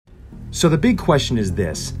So the big question is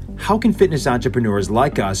this: how can fitness entrepreneurs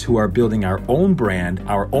like us who are building our own brand,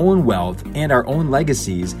 our own wealth, and our own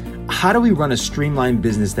legacies, how do we run a streamlined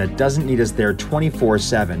business that doesn't need us there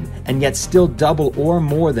 24/7 and yet still double or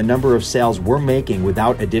more the number of sales we're making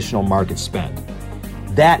without additional market spend?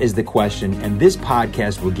 That is the question, and this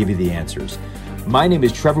podcast will give you the answers. My name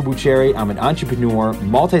is Trevor Bucheri. I'm an entrepreneur,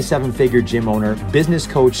 multi-seven-figure gym owner, business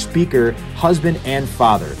coach, speaker, husband, and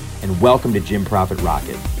father. And welcome to Gym Profit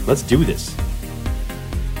Rocket. Let's do this.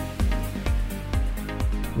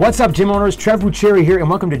 What's up, gym owners? Trevor Bucheri here, and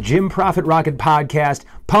welcome to Gym Profit Rocket Podcast.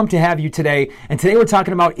 Pumped to have you today. And today we're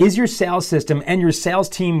talking about, is your sales system and your sales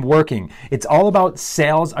team working? It's all about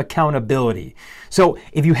sales accountability. So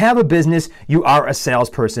if you have a business, you are a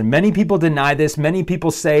salesperson. Many people deny this. Many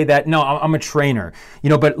people say that, no, I'm a trainer.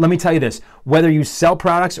 But let me tell you this, whether you sell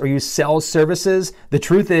products or you sell services, the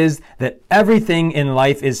truth is that everything in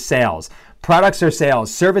life is sales. Products are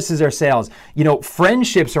sales, services are sales,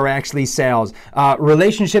 friendships are actually sales,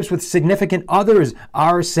 relationships with significant others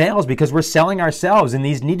are sales because we're selling ourselves, and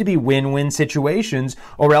these need to be win-win situations,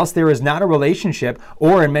 or else there is not a relationship,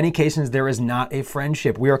 or in many cases there is not a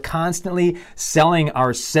friendship. We are constantly selling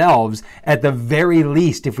ourselves at the very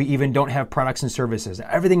least if we even don't have products and services.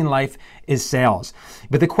 Everything in life is sales.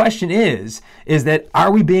 But the question is that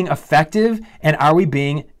are we being effective and are we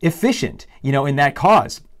being efficient, in that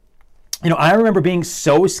cause? I remember being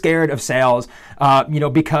so scared of sales,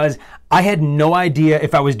 because I had no idea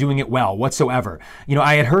if I was doing it well whatsoever.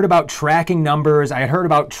 I had heard about tracking numbers. I had heard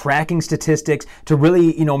about tracking statistics to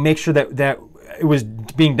really, make sure that it was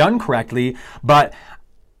being done correctly. But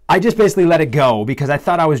I just basically let it go because I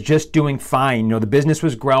thought I was just doing fine. The business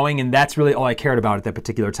was growing, and that's really all I cared about at that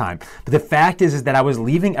particular time. But the fact is that I was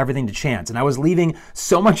leaving everything to chance, and I was leaving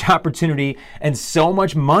so much opportunity and so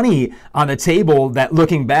much money on the table that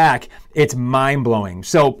looking back, it's mind-blowing.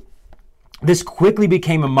 So this quickly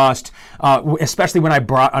became a must, especially when I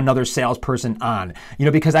brought another salesperson on,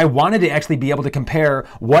 because I wanted to actually be able to compare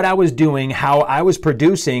what I was doing, how I was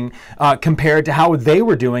producing, compared to how they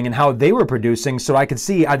were doing and how they were producing, so I could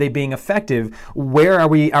see, are they being effective? Where are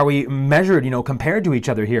we measured, compared to each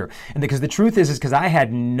other here? And because the truth is because I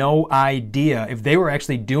had no idea if they were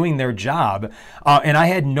actually doing their job, and I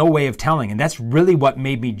had no way of telling, and that's really what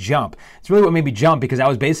made me jump. It's really what made me jump because I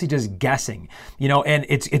was basically just guessing, and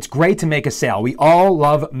it's great to make a sale. We all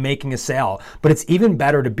love making a sale, but it's even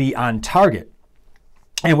better to be on target.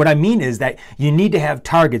 And what I mean is that you need to have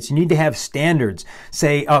targets. You need to have standards.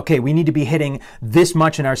 Say, okay, we need to be hitting this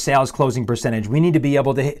much in our sales closing percentage. We need to be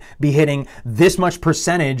able to be hitting this much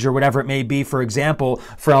percentage or whatever it may be, for example,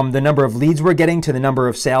 from the number of leads we're getting to the number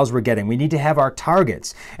of sales we're getting. We need to have our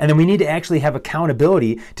targets. And then we need to actually have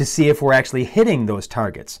accountability to see if we're actually hitting those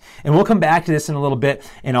targets. And we'll come back to this in a little bit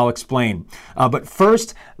and I'll explain. But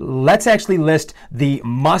first, let's actually list the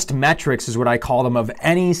must metrics, is what I call them, of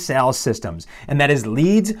any sales systems. And that is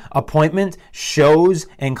leads, appointment, shows,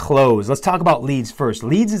 and close. Let's talk about leads first.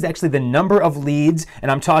 Leads is actually the number of leads,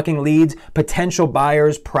 and I'm talking leads, potential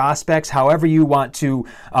buyers, prospects, however you want to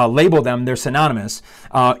label them, they're synonymous,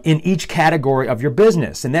 in each category of your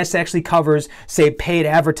business. And this actually covers, say, paid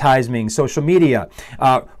advertising, social media,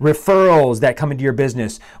 referrals that come into your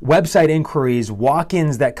business, website inquiries,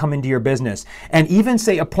 walk-ins that come into your business, and even,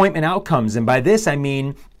 say, appointment outcomes. And by this, I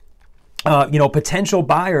mean, potential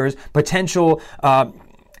buyers, potential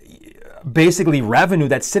basically revenue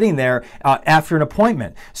that's sitting there after an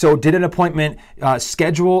appointment. So did an appointment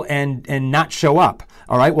schedule and not show up?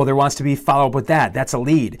 All right, well, there wants to be follow-up with that. That's a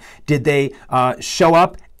lead. Did they show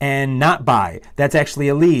up and not buy? That's actually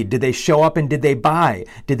a lead. Did they show up and did they buy?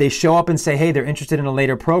 Did they show up and say, hey, they're interested in a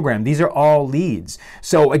later program? These are all leads.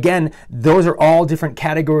 So again, those are all different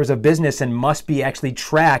categories of business and must be actually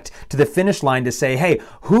tracked to the finish line to say, hey,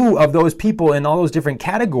 who of those people in all those different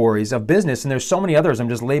categories of business, and there's so many others, I'm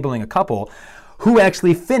just labeling a couple, who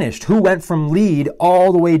actually finished, who went from lead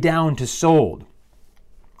all the way down to sold?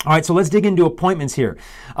 All right, so let's dig into appointments here.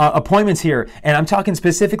 And I'm talking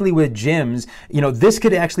specifically with gyms. This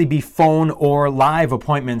could actually be phone or live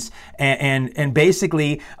appointments, and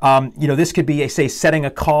basically, this could be, say, setting a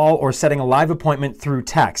call or setting a live appointment through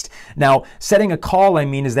text. Now, setting a call, I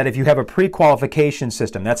mean, is that if you have a pre-qualification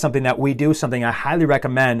system, that's something that we do, something I highly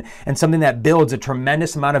recommend, and something that builds a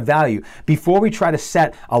tremendous amount of value. Before we try to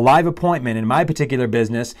set a live appointment in my particular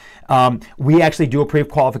business, we actually do a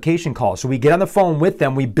pre-qualification call. So we get on the phone with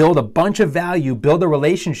them, we build a bunch of value, build a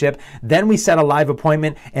relationship, then we set a live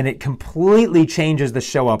appointment, and it completely changes the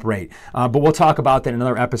show up rate. But we'll talk about that in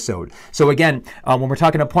another episode. So again, when we're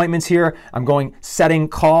talking appointments here, I'm going setting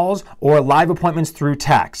calls or live appointments through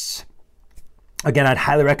texts. Again, I'd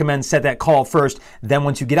highly recommend set that call first. Then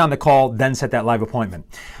once you get on the call, then set that live appointment.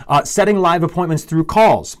 Setting live appointments through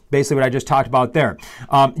calls, basically what I just talked about there.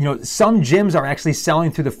 Some gyms are actually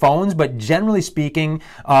selling through the phones, but generally speaking,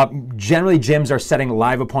 generally gyms are setting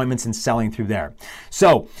live appointments and selling through there.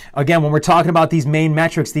 So again, when we're talking about these main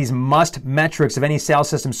metrics, these must metrics of any sales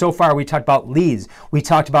system, so far we talked about leads, we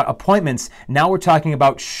talked about appointments, now we're talking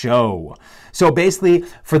about show. So basically,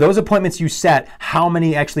 for those appointments you set, how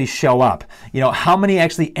many actually show up? How many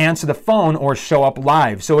actually answer the phone or show up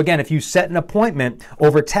live? So again, if you set an appointment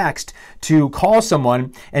over text to call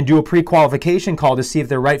someone and do a pre-qualification call to see if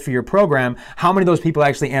they're right for your program, how many of those people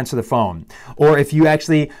actually answer the phone? Or if you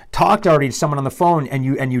actually talked already to someone on the phone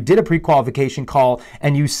and you did a pre-qualification call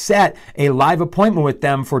and you set a live appointment with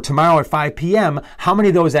them for tomorrow at 5 p.m., how many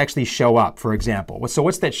of those actually show up, for example? So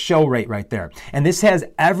what's that show rate right there? And this has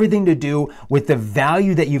everything to do with the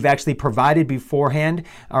value that you've actually provided beforehand,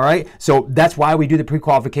 all right? So that's why we do the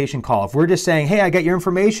pre-qualification call. If we're just saying, hey, I got your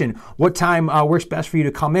information, what time works best for you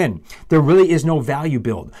to come in? There really is no value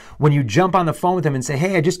build. When you jump on the phone with them and say,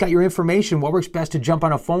 hey, I just got your information, what works best to jump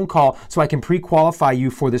on a phone call so I can pre-qualify you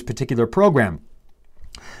for this particular program?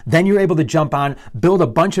 Then you're able to jump on, build a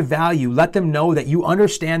bunch of value, let them know that you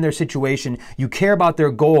understand their situation, you care about their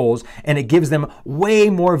goals, and it gives them way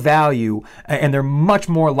more value, and they're much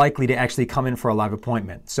more likely to actually come in for a live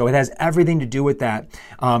appointment. So it has everything to do with that,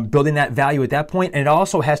 building that value at that point, and it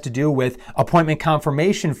also has to do with appointment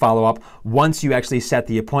confirmation follow-up once you actually set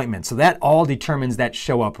the appointment. So that all determines that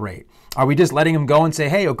show-up rate. Are we just letting them go and say,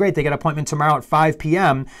 hey, oh great, they got an appointment tomorrow at 5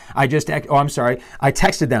 p.m. I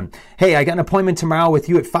texted them, hey, I got an appointment tomorrow with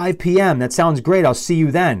you at 5 p.m. That sounds great, I'll see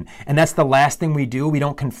you then. And that's the last thing we do. We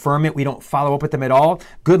don't confirm it, we don't follow up with them at all.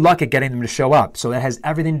 Good luck at getting them to show up. So that has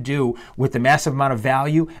everything to do with the massive amount of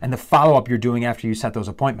value and the follow-up you're doing after you set those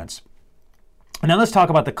appointments. And now let's talk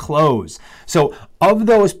about the close. So of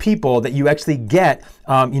those people that you actually get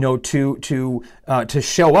to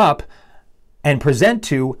show up and present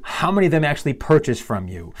to, how many of them actually purchase from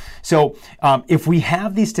you. So if we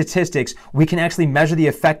have these statistics, we can actually measure the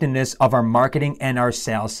effectiveness of our marketing and our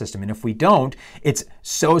sales system. And if we don't, it's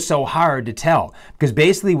so hard to tell. Because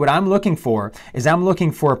basically what I'm looking for is I'm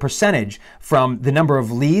looking for a percentage from the number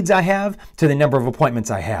of leads I have to the number of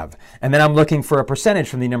appointments I have. And then I'm looking for a percentage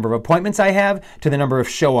from the number of appointments I have to the number of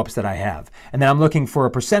show-ups that I have. And then I'm looking for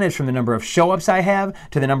a percentage from the number of show-ups I have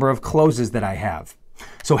to the number of closes that I have.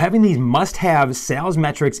 So having these must-have sales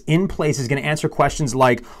metrics in place is going to answer questions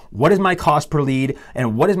like, what is my cost per lead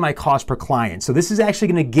and what is my cost per client? So this is actually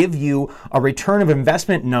going to give you a return of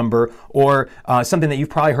investment number, or something that you've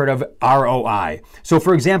probably heard of, ROI. So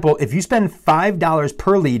for example, if you spend $5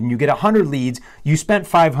 per lead and you get 100 leads, you spent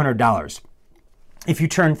 $500. If you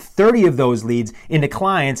turn 30 of those leads into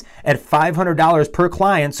clients at $500 per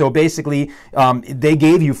client, so basically they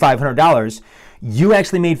gave you $500, you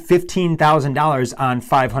actually made $15,000 on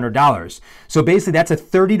 $500. So basically that's a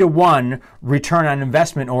 30-to-1 return on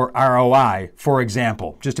investment, or ROI, for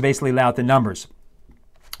example, just to basically lay out the numbers.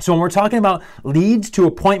 So when we're talking about leads to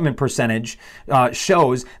appointment percentage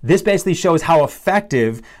this basically shows how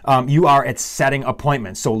effective you are at setting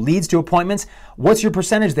appointments. So leads to appointments, what's your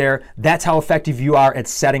percentage there? That's how effective you are at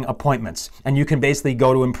setting appointments. And you can basically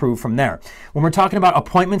go to improve from there. When we're talking about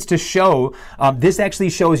appointments to show, this actually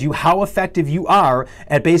shows you how effective you are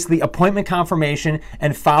at basically appointment confirmation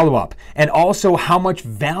and follow-up. And also how much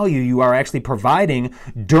value you are actually providing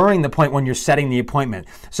during the point when you're setting the appointment.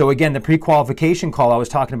 So again, the pre-qualification call I was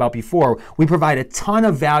talking about before, we provide a ton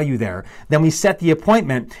of value there. Then we set the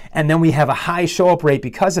appointment, and then we have a high show-up rate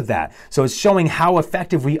because of that. So it's showing how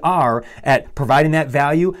effective we are at providing that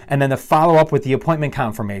value, and then the follow-up with the appointment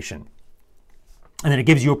confirmation. And then it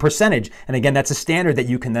gives you a percentage. And again, that's a standard that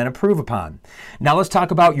you can then improve upon. Now let's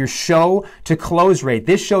talk about your show to close rate.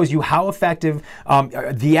 This shows you how effective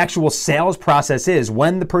the actual sales process is.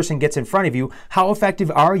 When the person gets in front of you, how effective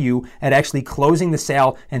are you at actually closing the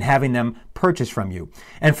sale and having them purchase from you?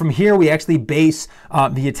 And from here, we actually base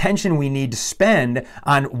the attention we need to spend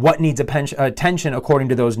on what needs attention according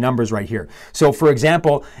to those numbers right here. So for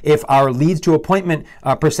example, if our leads to appointment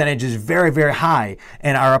percentage is very high,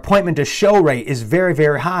 and our appointment to show rate is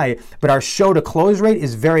very high, but our show to close rate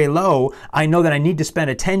is very low, I know that I need to spend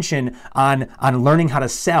attention on learning how to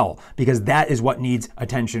sell, because that is what needs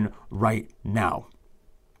attention right now.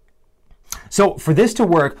 So for this to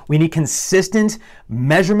work, we need consistent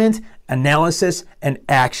measurement, analysis, and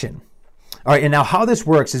action. All right, and now how this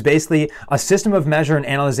works is basically a system of measure and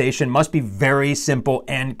analyzation must be very simple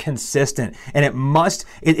and consistent. And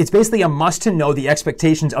it's basically a must to know the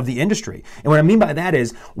expectations of the industry. And what I mean by that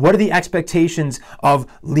is, what are the expectations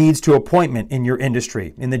of leads to appointment in your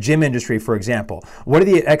industry, in the gym industry, for example? What are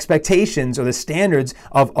the expectations or the standards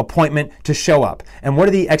of appointment to show up? And what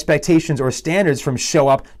are the expectations or standards from show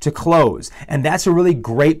up to close? And that's a really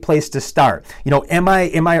great place to start. Am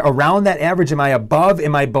I around that average? Am I above?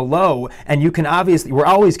 Am I below? And we're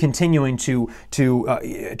always continuing to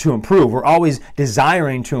improve. We're always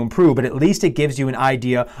desiring to improve, but at least it gives you an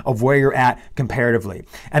idea of where you're at comparatively.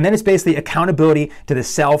 And then it's basically accountability to the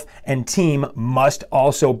self and team must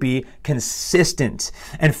also be consistent.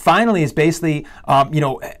 And finally is basically,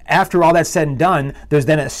 after all that's said and done, there's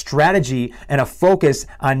then a strategy and a focus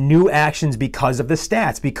on new actions because of the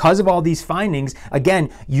stats. Because of all these findings, again,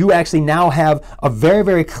 you actually now have a very,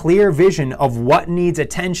 very clear vision of what needs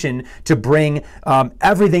attention to bring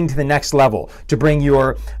everything to the next level, to bring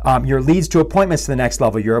your leads to appointments to the next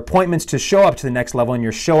level, your appointments to show up to the next level, and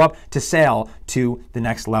your show up to sale to the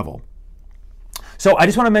next level. So I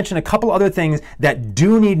just want to mention a couple other things that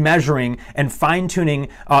do need measuring and fine-tuning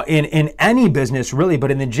in any business, really,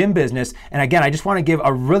 but in the gym business. And again, I just want to give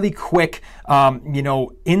a really quick,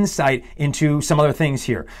 insight into some other things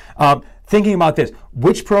here. Thinking about this,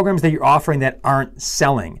 which programs that you're offering that aren't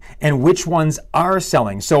selling and which ones are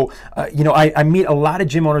selling. So, I meet a lot of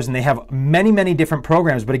gym owners and they have many, many different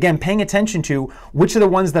programs, but again, paying attention to which are the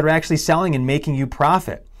ones that are actually selling and making you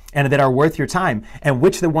profit and that are worth your time, and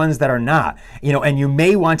which are the ones that are not. And you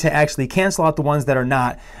may want to actually cancel out the ones that are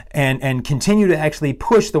not and continue to actually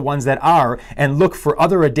push the ones that are and look for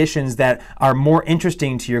other additions that are more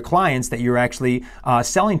interesting to your clients that you're actually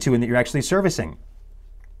selling to and that you're actually servicing.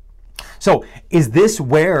 So is this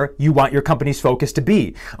where you want your company's focus to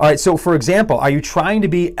be? All right, so for example, are you trying to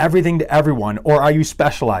be everything to everyone, or are you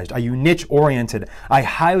specialized? Are you niche oriented? I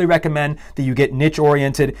highly recommend that you get niche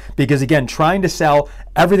oriented because, again, trying to sell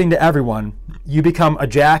everything to everyone, you become a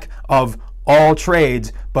jack of all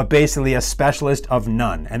trades, but basically a specialist of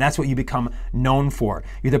none. And that's what you become known for.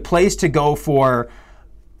 You're the place to go for,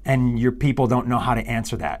 and your people don't know how to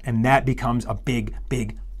answer that. And that becomes a big,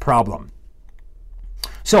 big problem.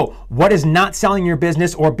 So what is not selling your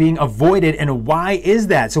business or being avoided, and why is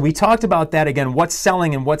that? So we talked about that again, what's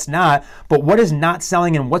selling and what's not, but what is not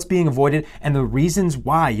selling and what's being avoided and the reasons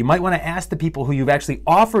why. You might want to ask the people who you've actually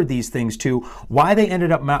offered these things to why they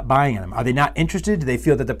ended up not buying them. Are they not interested? Do they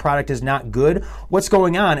feel that the product is not good? What's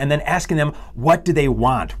going on? And then asking them, what do they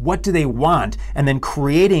want? What do they want? And then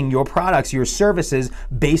creating your products, your services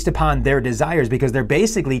based upon their desires, because they're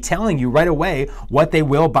basically telling you right away what they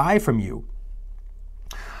will buy from you.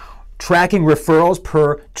 Tracking referrals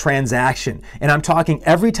per transaction. And I'm talking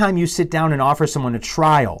every time you sit down and offer someone a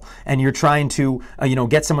trial and you're trying to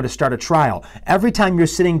get someone to start a trial. Every time you're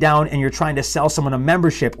sitting down and you're trying to sell someone a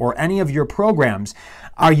membership or any of your programs,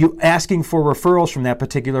 are you asking for referrals from that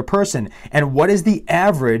particular person? And what is the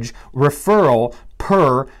average referral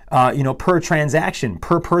per transaction,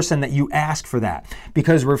 per person that you ask for that?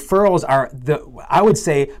 Because referrals are I would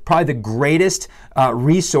say, probably the greatest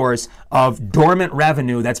resource of dormant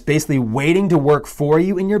revenue that's basically waiting to work for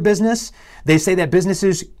you in your business. They say that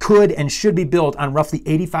businesses could and should be built on roughly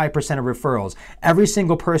 85% of referrals. Every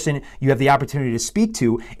single person you have the opportunity to speak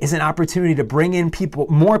to is an opportunity to bring in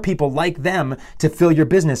more people like them to fill your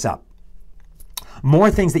business up.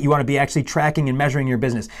 More things that you want to be actually tracking and measuring your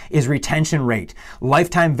business is retention rate,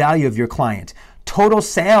 lifetime value of your client, total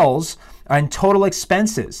sales, and total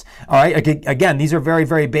expenses. All right, again, these are very,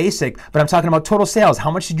 very basic, but I'm talking about total sales.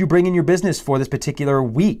 How much did you bring in your business for this particular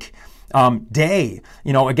week? Day,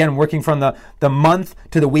 again, working from the month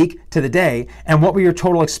to the week to the day. And what were your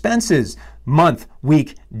total expenses? Month,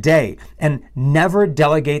 week, day. And never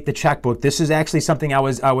delegate the checkbook. This is actually something I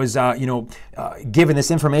was given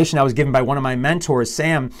this information I was given by one of my mentors,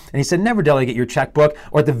 Sam, and he said, never delegate your checkbook,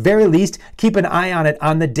 or at the very least, keep an eye on it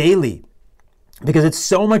on the daily, because it's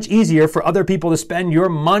so much easier for other people to spend your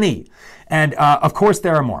money. And of course,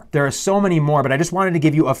 there are more. There are so many more, but I just wanted to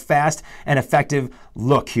give you a fast and effective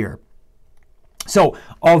look here. So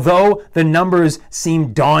although the numbers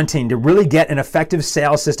seem daunting, to really get an effective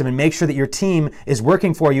sales system and make sure that your team is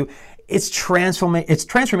working for you, it's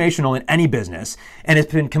transformational in any business, and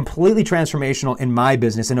it's been completely transformational in my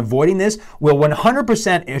business. And avoiding this will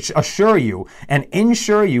 100% assure you and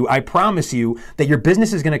ensure you, I promise you, that your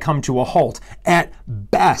business is going to come to a halt at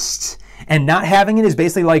best. And not having it is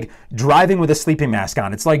basically like driving with a sleeping mask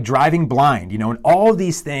on. It's like driving blind, and all of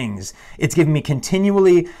these things, it's giving me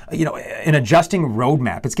continually, an adjusting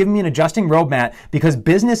roadmap. It's giving me an adjusting roadmap because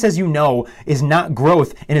business, as you know, is not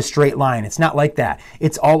growth in a straight line. It's not like that.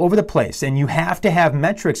 It's all over the place. And you have to have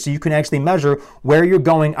metrics so you can actually measure where you're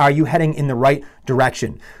going. Are you heading in the right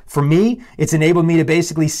direction? For me, it's enabled me to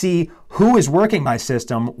basically see who is working my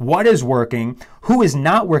system, what is working, who is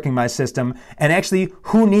not working my system, and actually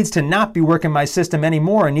who needs to not be working my system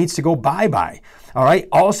anymore and needs to go bye-bye. All right.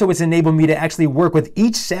 Also, it's enabled me to actually work with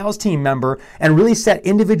each sales team member and really set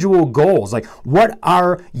individual goals. Like, what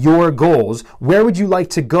are your goals? Where would you like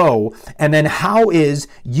to go? And then how is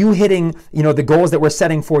you hitting, the goals that we're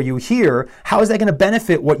setting for you here? How is that going to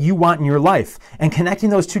benefit what you want in your life? And connecting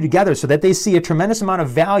those two together so that they see a tremendous amount of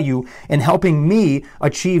value in helping me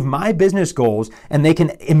achieve my business goals. And they can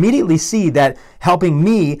immediately see that helping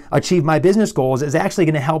me achieve my business goals is actually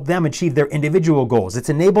going to help them achieve their individual goals. It's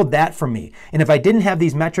enabled that for me. And if I didn't have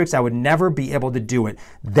these metrics, I would never be able to do it.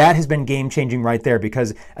 That has been game changing right there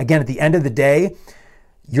because, again, at the end of the day,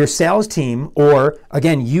 your sales team, or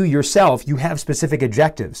again, you yourself, you have specific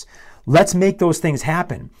objectives. Let's make those things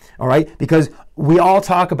happen, all right? Because we all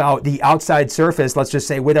talk about the outside surface, let's just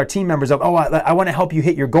say with our team members of, I want to help you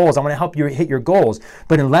hit your goals. I want to help you hit your goals.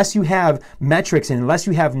 But unless you have metrics and unless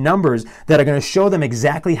you have numbers that are going to show them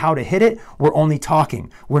exactly how to hit it, we're only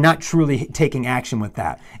talking. We're not truly taking action with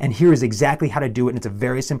that. And here is exactly how to do it. And it's a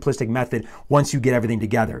very simplistic method once you get everything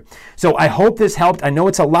together. So I hope this helped. I know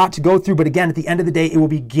it's a lot to go through, but again, at the end of the day, it will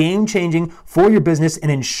be game changing for your business and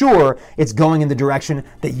ensure it's going in the direction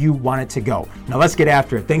that you want it to go. Now let's get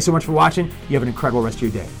after it. Thanks so much for watching. You have an incredible rest of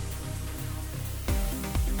your day.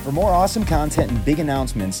 For more awesome content and big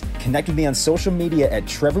announcements, connect with me on social media at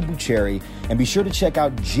Trevor Bucheri, and be sure to check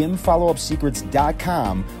out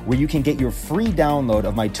gymfollowupsecrets.com, where you can get your free download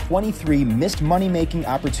of my 23 missed money-making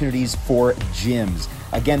opportunities for gyms.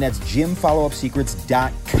 Again, that's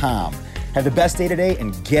gymfollowupsecrets.com. Have the best day today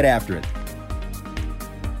and get after it.